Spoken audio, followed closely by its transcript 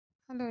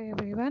Hello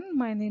everyone,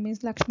 my name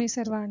is Lakshmi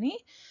Sarvani.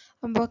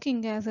 I'm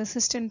working as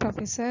Assistant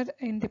Professor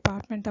in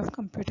Department of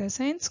Computer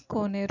Science,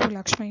 Koneru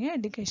Lakshmaya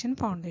Education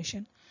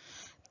Foundation.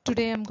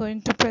 Today I'm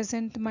going to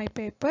present my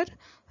paper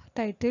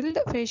titled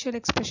Facial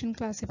Expression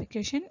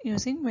Classification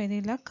using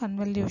Vanilla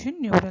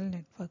Convolution Neural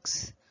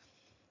Networks.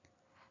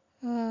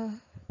 Coming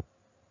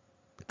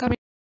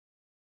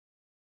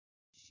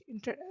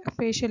to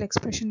facial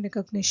expression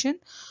recognition,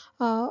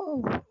 uh,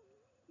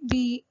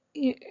 we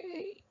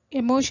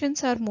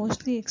emotions are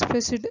mostly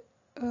expressed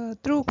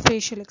through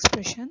facial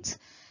expressions.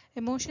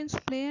 Emotions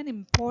play an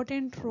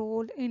important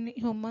role in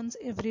humans'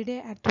 everyday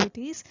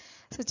activities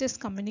such as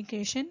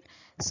communication.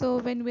 So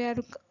when we are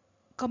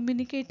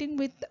communicating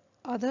with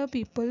other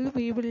people,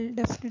 we will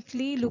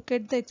definitely look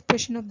at the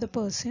expression of the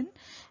person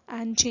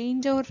and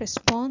change our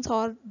response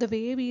or the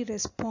way we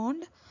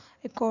respond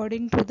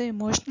according to the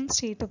emotional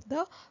state of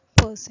the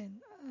person.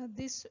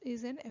 This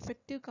is an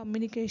effective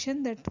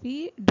communication that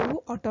we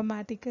do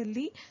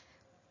automatically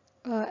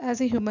as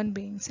a human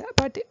beings.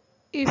 But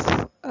if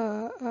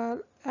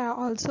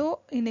also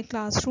in a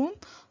classroom,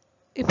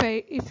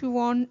 if you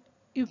want,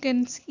 you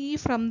can see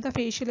from the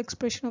facial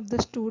expression of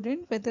the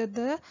student whether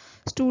the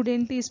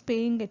student is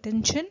paying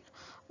attention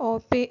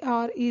or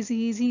is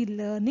easy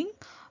learning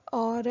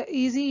or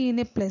easy in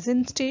a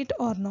pleasant state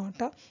or not.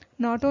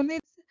 Not only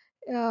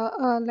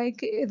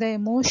like the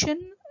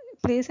emotion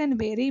plays a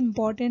very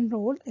important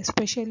role,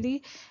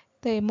 especially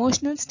the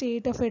emotional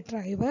state of a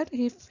driver.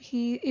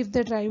 If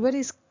the driver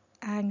is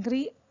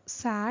angry,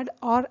 sad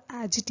or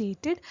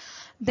agitated,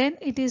 then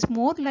it is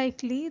more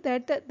likely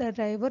that the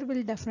driver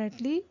will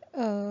definitely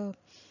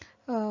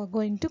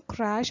going to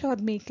crash or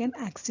make an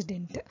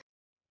accident.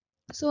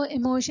 So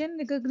emotion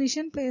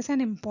recognition plays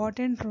an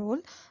important role.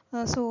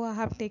 So I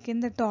have taken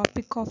the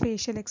topic of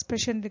facial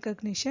expression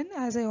recognition.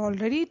 As I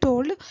already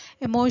told,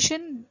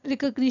 emotion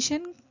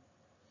recognition,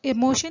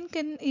 emotion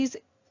can is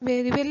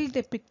very well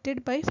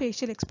depicted by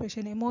facial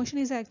expression. Emotion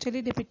is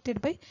actually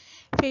depicted by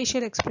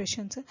facial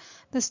expressions.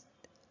 This,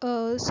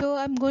 so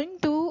I'm going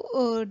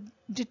to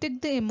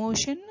detect the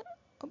emotion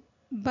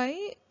by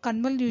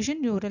convolution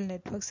neural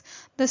networks.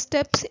 The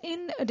steps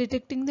in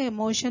detecting the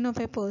emotion of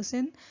a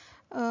person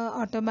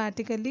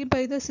automatically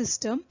by the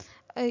system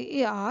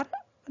are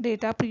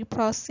data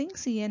pre-processing,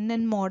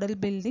 CNN model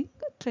building,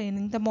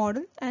 training the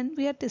model, and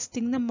we are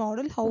testing the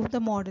model, how the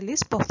model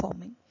is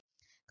performing.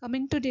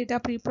 Coming to data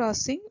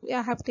pre-processing,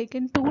 I have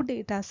taken two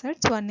data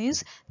sets. One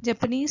is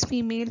Japanese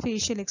female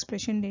facial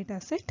expression data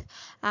set,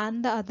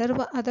 and the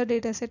other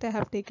data set I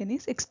have taken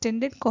is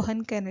extended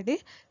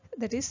Cohen-Kennedy,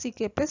 that is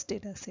CK plus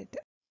data set.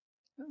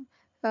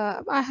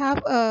 I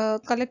have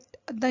collect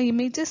the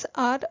images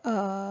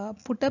are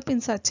put up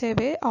in such a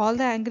way, all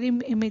the angry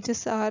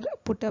images are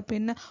put up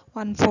in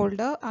one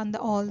folder and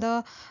all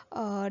the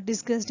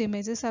disgust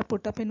images are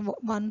put up in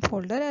one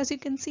folder. As you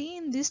can see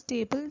in this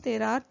table,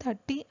 there are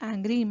 30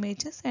 angry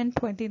images and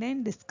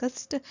 29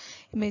 disgust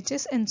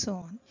images and so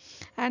on.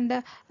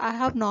 And I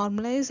have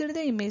normalized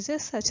the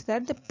images such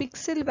that the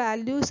pixel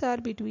values are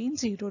between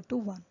 0 to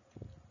 1.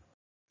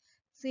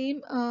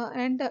 Same,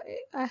 and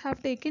I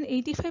have taken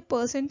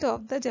 85%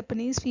 of the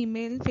Japanese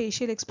female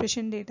facial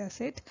expression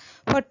dataset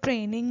for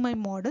training my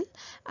model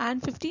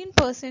and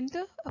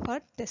 15% for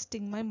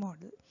testing my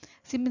model.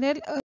 Similar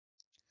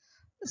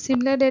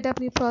data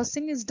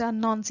pre-processing is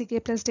done on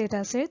CK plus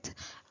dataset,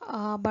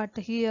 but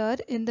here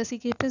in the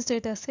CK plus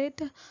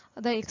dataset,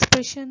 the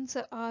expressions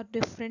are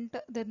different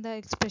than the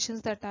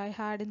expressions that I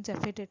had in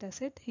Jeffrey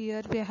dataset.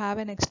 Here we have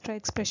an extra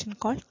expression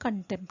called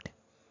contempt.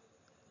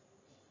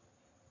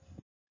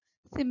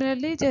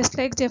 Similarly, just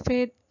like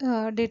Jeffrey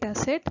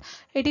dataset,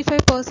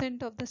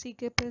 85% of the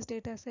CK plus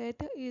dataset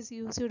is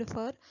used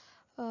for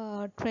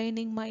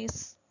training my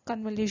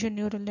convolution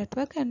neural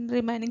network, and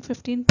remaining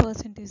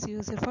 15% is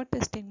used for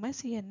testing my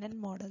CNN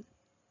model.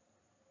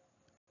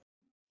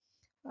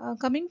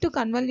 Coming to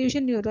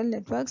convolution neural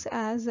networks,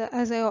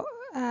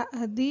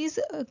 these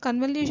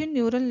convolution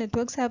neural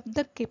networks have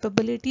the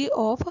capability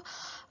of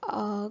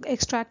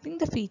extracting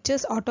the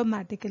features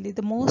automatically,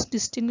 the most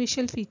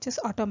distinguishable features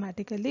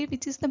automatically,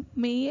 which is the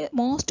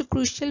most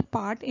crucial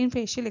part in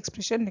facial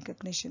expression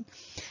recognition.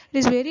 It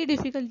is very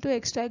difficult to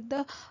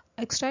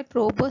extract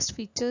robust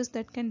features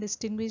that can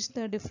distinguish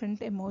the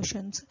different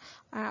emotions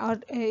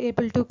or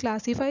able to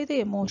classify the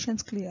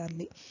emotions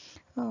clearly.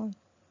 Uh,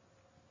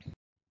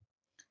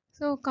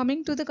 So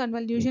coming to the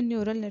convolution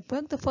neural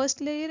network, the first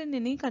layer in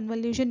any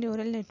convolution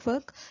neural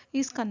network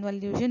is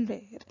convolution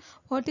layer.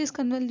 What is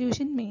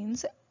convolution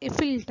means? A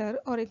filter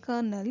or a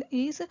kernel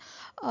is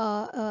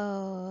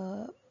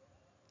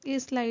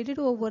slided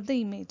over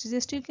the image.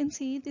 Just you can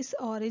see this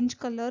orange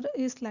color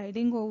is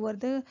sliding over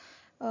the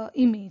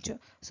image.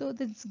 So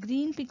this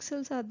green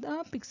pixels are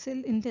the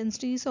pixel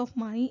intensities of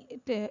my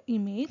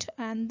image,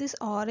 and this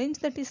orange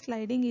that is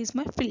sliding is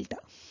my filter.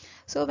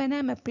 So when I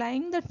am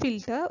applying the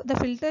filter,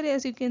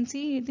 as you can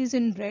see, it is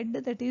in red,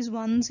 that is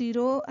 1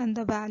 0, and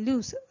the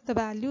values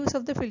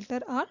of the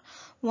filter are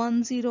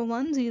 1 0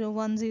 1 0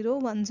 1 0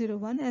 1 0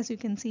 1, as you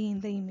can see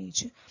in the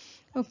image.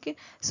 Okay,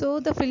 so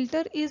the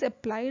filter is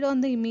applied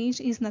on the image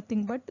is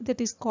nothing but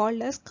that is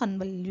called as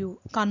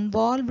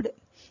convolved.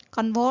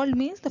 Convolved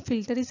means the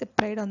filter is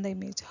applied on the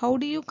image. How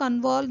do you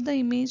convolve the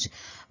image?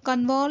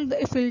 Convolve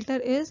a filter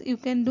is you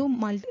can do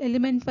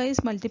element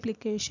wise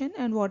multiplication,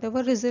 and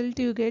whatever result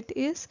you get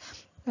is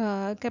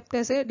kept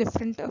as a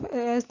different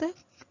as the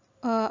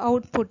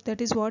output.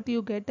 That is what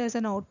you get as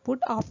an output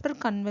after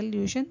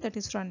convolution, that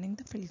is running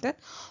the filter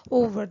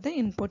over the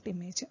input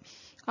image.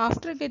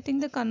 After getting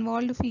the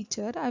convolved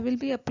feature, I will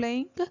be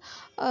applying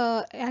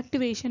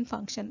activation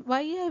function. Why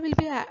I will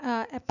be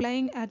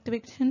applying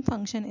activation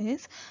function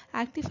is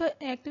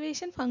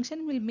activation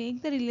function will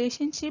make the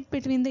relationship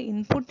between the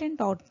input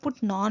and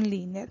output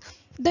non-linear.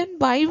 Then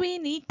why we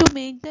need to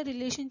make the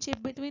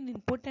relationship between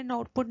input and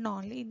output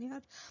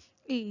non-linear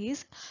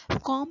is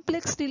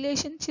complex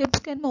relationships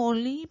can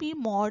only be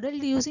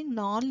modeled using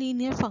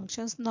non-linear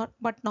functions, not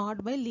by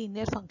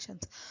linear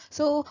functions.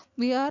 So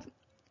we are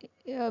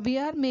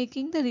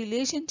making the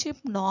relationship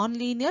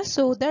non-linear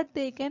so that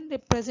they can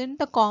represent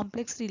the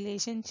complex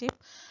relationship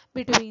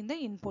between the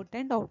input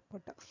and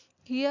output.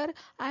 Here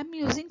I am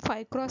using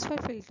 5 cross 5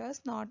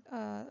 filters, not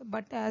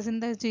but as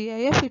in the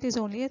GIF it is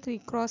only a 3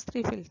 cross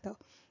 3 filter.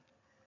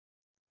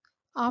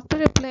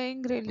 After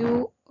applying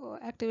ReLU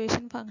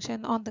activation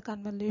function on the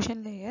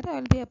convolution layer, I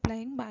will be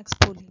applying max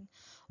pooling.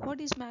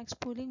 What is max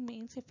pooling?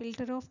 Means a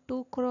filter of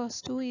 2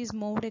 cross 2 is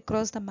moved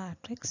across the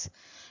matrix,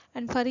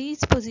 and for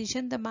each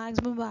position the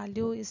maximum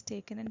value is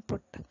taken and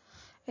put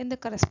in the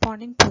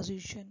corresponding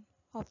position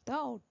of the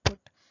output.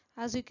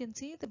 As you can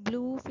see, the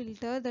blue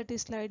filter that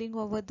is sliding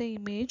over the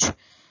image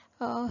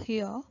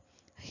here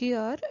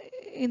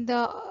in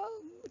the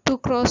 2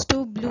 cross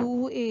 2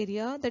 blue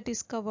area that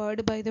is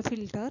covered by the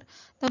filter,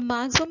 the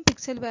maximum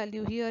pixel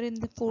value here in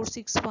the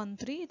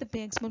 4613, the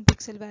maximum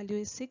pixel value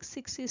is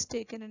 6 is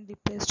taken and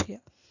replaced here.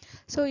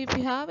 So if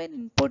you have an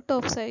input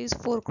of size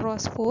 4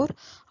 cross 4,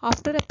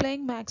 after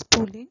applying max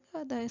pooling,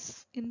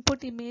 this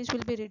input image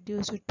will be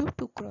reduced to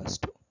 2 cross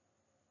 2.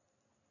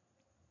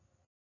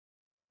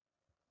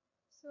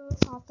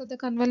 So after the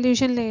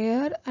convolution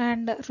layer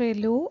and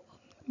ReLU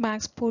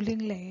max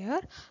pooling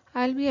layer,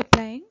 I'll be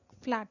applying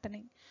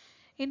flattening.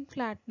 In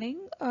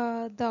flattening,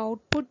 the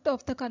output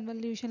of the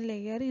convolution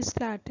layer is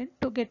flattened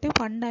to get a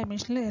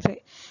one-dimensional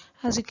array.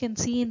 As you can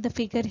see in the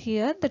figure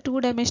here, the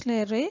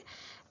two-dimensional array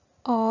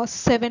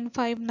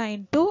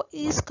 7592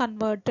 is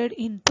converted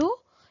into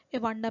a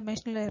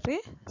one-dimensional array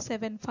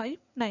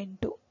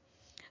 7592.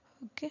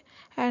 Okay,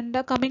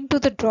 and coming to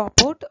the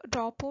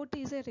dropout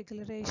is a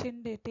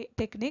regularization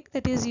technique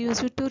that is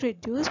used to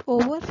reduce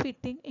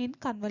overfitting in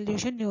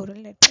convolution neural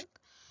network.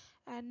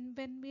 And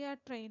when we are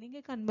training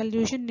a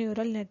convolution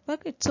neural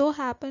network, it so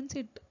happens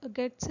it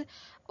gets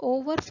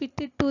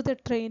overfitted to the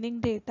training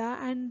data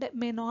and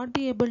may not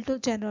be able to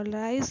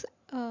generalize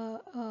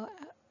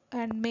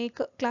and make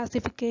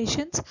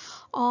classifications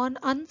on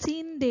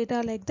unseen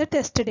data like the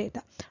test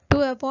data.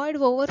 To avoid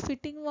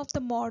overfitting of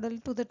the model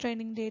to the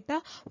training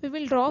data, we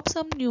will drop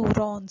some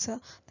neurons.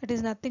 That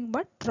is nothing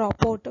but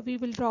dropout. We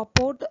will drop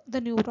out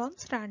the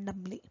neurons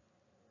randomly.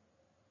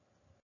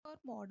 Our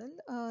model,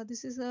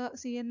 this is a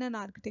CNN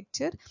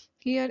architecture.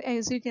 Here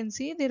as you can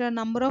see there are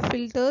number of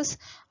filters.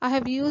 I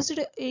have used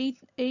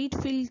eight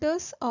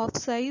filters of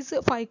size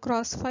 5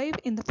 cross 5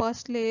 in the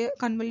first layer,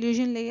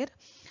 convolution layer,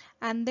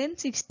 and then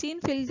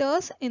 16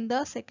 filters in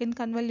the second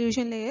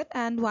convolution layer,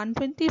 and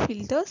 120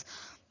 filters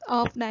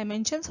of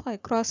dimensions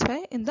 5 cross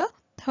 5 in the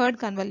third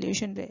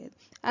convolution layer.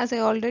 As I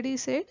already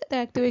said, the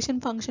activation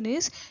function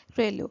is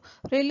ReLU.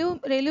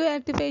 ReLU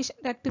activation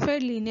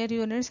rectified linear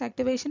units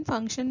activation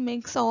function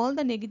makes all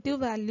the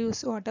negative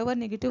values, whatever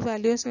negative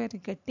values we are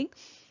getting,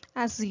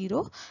 as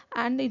 0,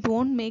 and it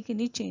won't make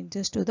any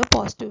changes to the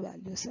positive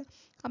values.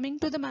 Coming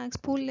to the max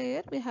pool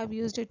layer, we have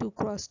used a 2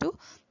 cross 2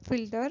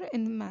 filter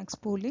in max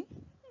pooling.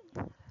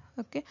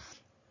 Okay,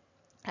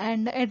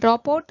 and a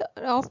dropout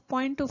of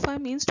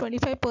 0.25 means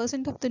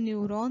 25% of the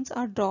neurons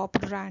are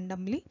dropped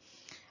randomly.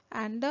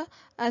 And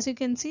as you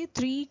can see,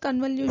 3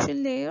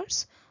 convolution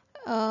layers,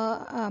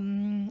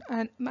 and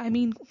I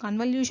mean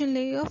convolution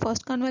layer,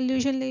 first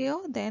convolution layer,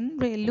 then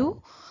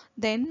ReLU,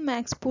 then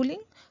max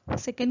pooling,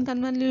 second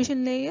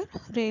convolution layer,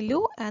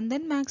 ReLU, and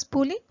then max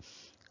pooling,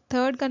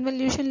 third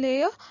convolution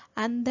layer,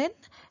 and then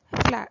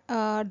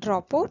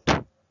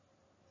dropout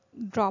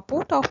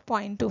of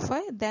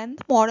 0.25. Then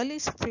the model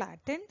is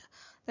flattened,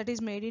 that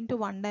is made into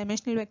one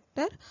dimensional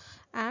vector,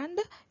 and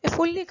a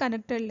fully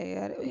connected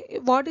layer.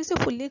 What is a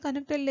fully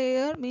connected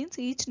layer? Means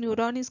each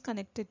neuron is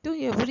connected to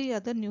every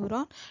other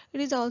neuron. It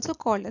is also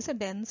called as a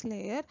dense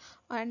layer,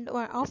 and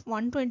of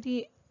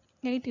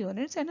 128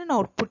 units, and an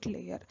output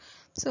layer.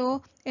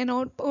 So an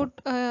output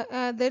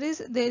there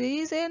is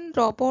an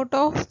dropout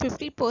of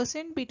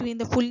 50% between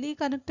the fully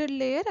connected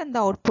layer and the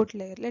output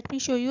layer. Let me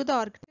show you the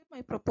architecture,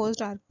 my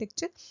proposed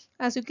architecture.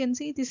 As you can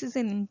see, this is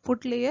an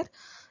input layer.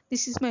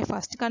 This is my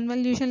first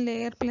convolution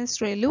layer plus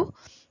ReLU,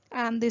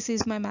 and this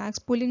is my max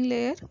pooling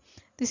layer.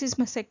 This is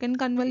my second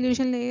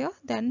convolution layer,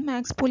 then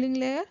max pooling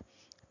layer,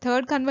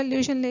 third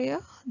convolution layer,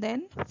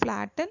 then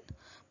flatten,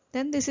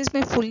 Then this is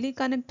my fully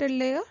connected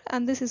layer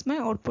and this is my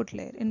output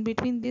layer. In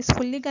between this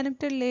fully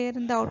connected layer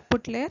and the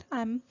output layer,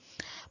 I'm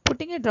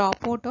putting a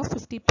dropout of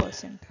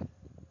 50%.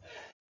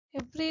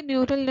 Every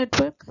neural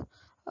network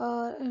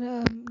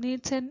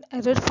needs an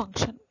error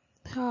function.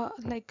 For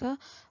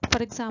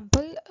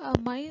example,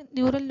 my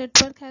neural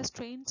network has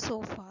trained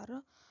so far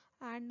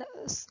and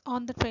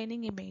on the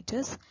training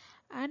images,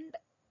 and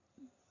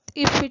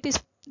if it is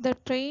the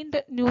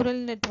trained neural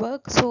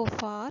network so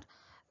far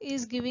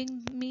is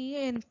giving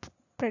me a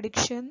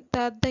prediction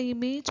that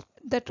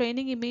the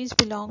training image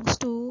belongs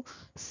to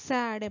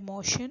sad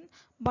emotion,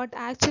 but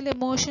actual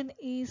emotion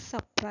is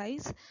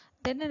surprise,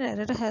 then an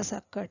error has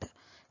occurred.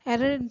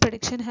 Error in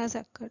prediction has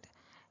occurred.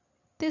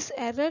 This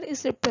error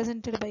is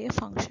represented by a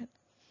function.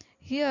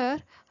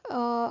 Here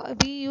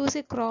we use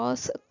a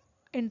cross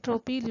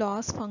entropy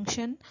loss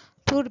function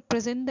to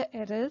represent the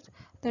error.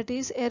 That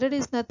is, error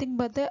is nothing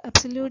but the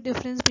absolute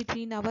difference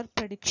between our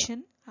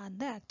prediction and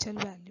the actual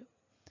value.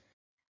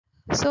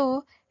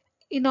 So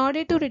in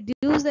order to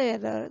reduce the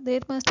error, there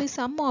must be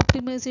some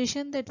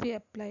optimization that we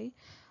apply,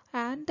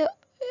 and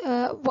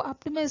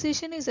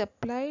optimization is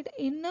applied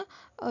in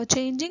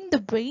changing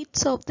the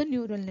weights of the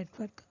neural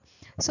network.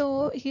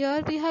 So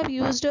here we have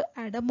used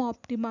ADAM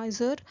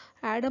optimizer.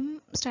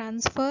 ADAM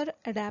stands for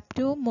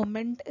adaptive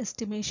moment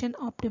estimation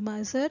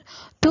optimizer,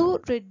 to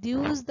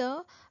reduce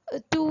the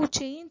to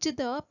change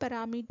the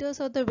parameters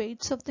or the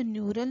weights of the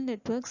neural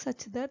network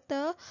such that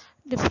the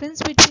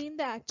difference between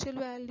the actual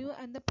value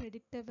and the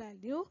predicted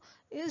value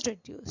is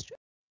reduced.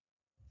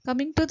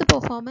 Coming to the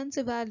performance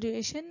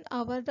evaluation,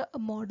 our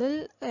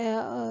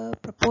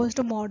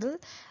proposed model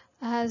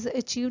has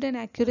achieved an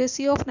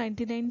accuracy of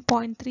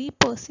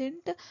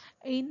 99.3%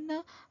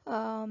 in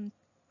um,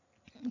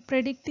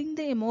 predicting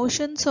the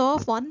emotions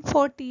of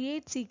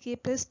 148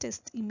 CK plus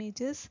test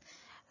images.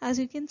 As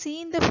you can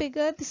see in the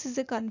figure, this is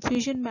a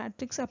confusion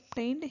matrix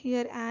obtained.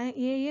 Here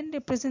AN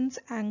represents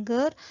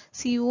anger,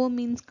 CO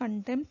means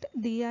contempt,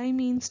 DI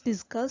means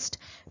disgust,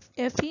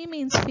 FE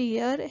means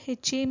fear,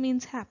 HA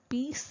means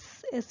happy,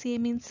 SA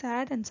means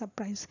sad, and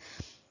surprise.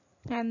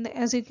 And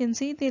as you can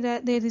see,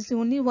 there is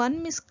only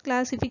one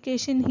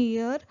misclassification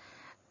here.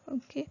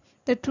 Okay,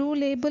 the true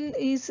label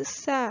is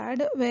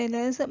sad,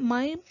 whereas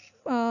my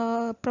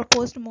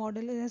proposed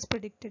model has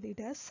predicted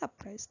it as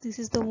surprise. This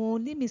is the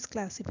only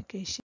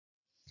misclassification.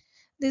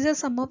 These are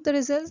some of the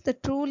results. The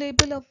true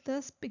label of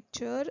this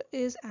picture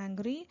is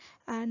angry,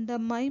 and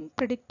my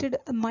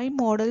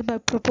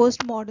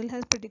proposed model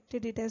has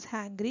predicted it as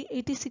hangry,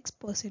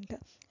 86%.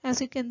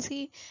 As you can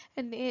see,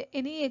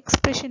 any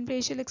expression,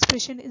 facial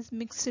expression is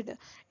mixed.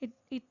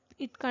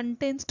 It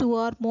contains two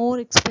or more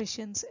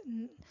expressions.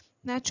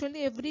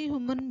 Naturally, every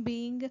human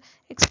being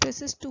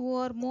expresses two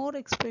or more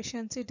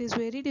expressions. It is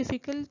very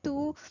difficult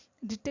to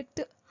detect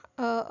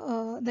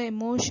the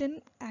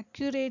emotion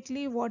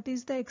accurately, what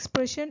is the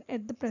expression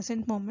at the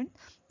present moment.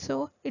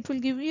 So it will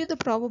give you the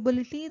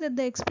probability that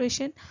the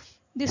expression,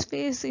 this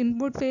phase,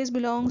 input phase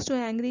belongs to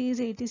angry is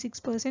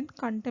 86%,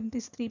 contempt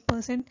is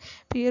 3%,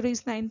 fear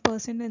is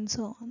 9%, and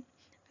so on.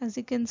 As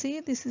you can see,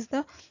 this is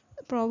the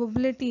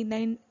probability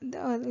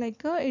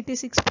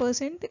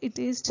 86%. It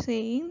is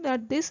saying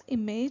that this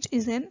image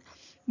is an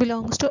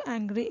belongs to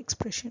angry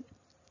expression.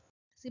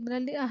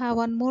 Similarly, I have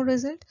one more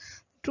result.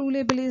 True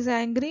label is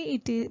angry.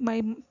 It is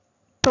my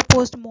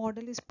proposed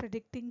model is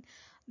predicting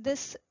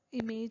this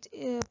image.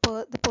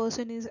 The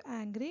person is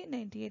angry,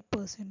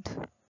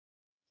 98%.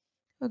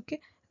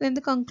 Okay. Then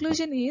the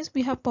conclusion is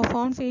we have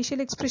performed facial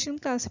expression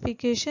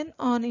classification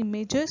on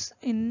images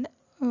in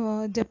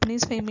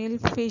Japanese female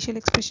facial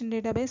expression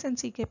database and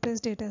CK plus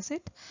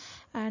dataset,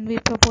 and we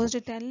proposed a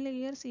 10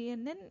 layer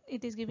CNN.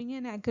 It is giving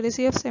an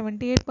accuracy of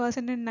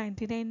 78% and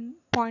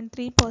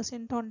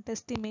 99.3% on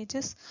test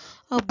images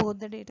of both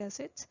the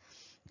datasets.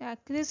 The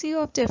accuracy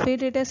of Jeffrey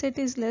dataset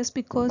is less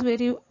because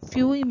very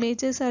few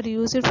images are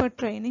used for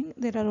training.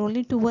 There are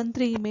only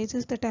 213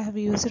 images that I have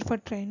used for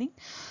training.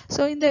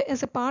 So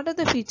as a part of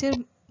the feature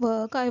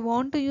work, I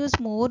want to use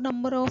more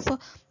number of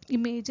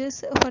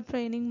images for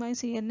training my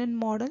CNN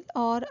model,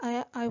 or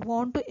I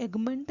want to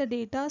augment the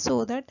data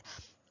so that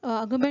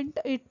augment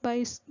it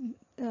by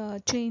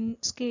change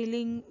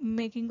scaling,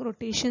 making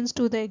rotations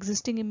to the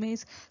existing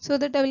image, so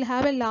that I will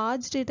have a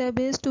large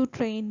database to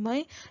train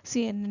my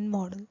CNN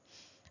model.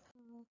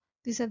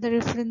 These are the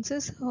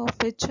references of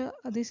which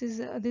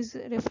this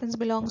reference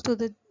belongs to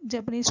the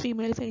Japanese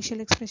female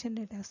facial expression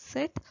data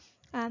set,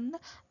 and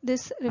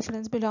this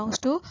reference belongs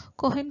to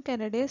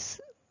Cohen-Kennedy's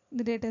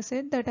data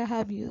set that I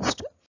have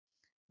used.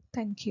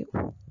 Thank you.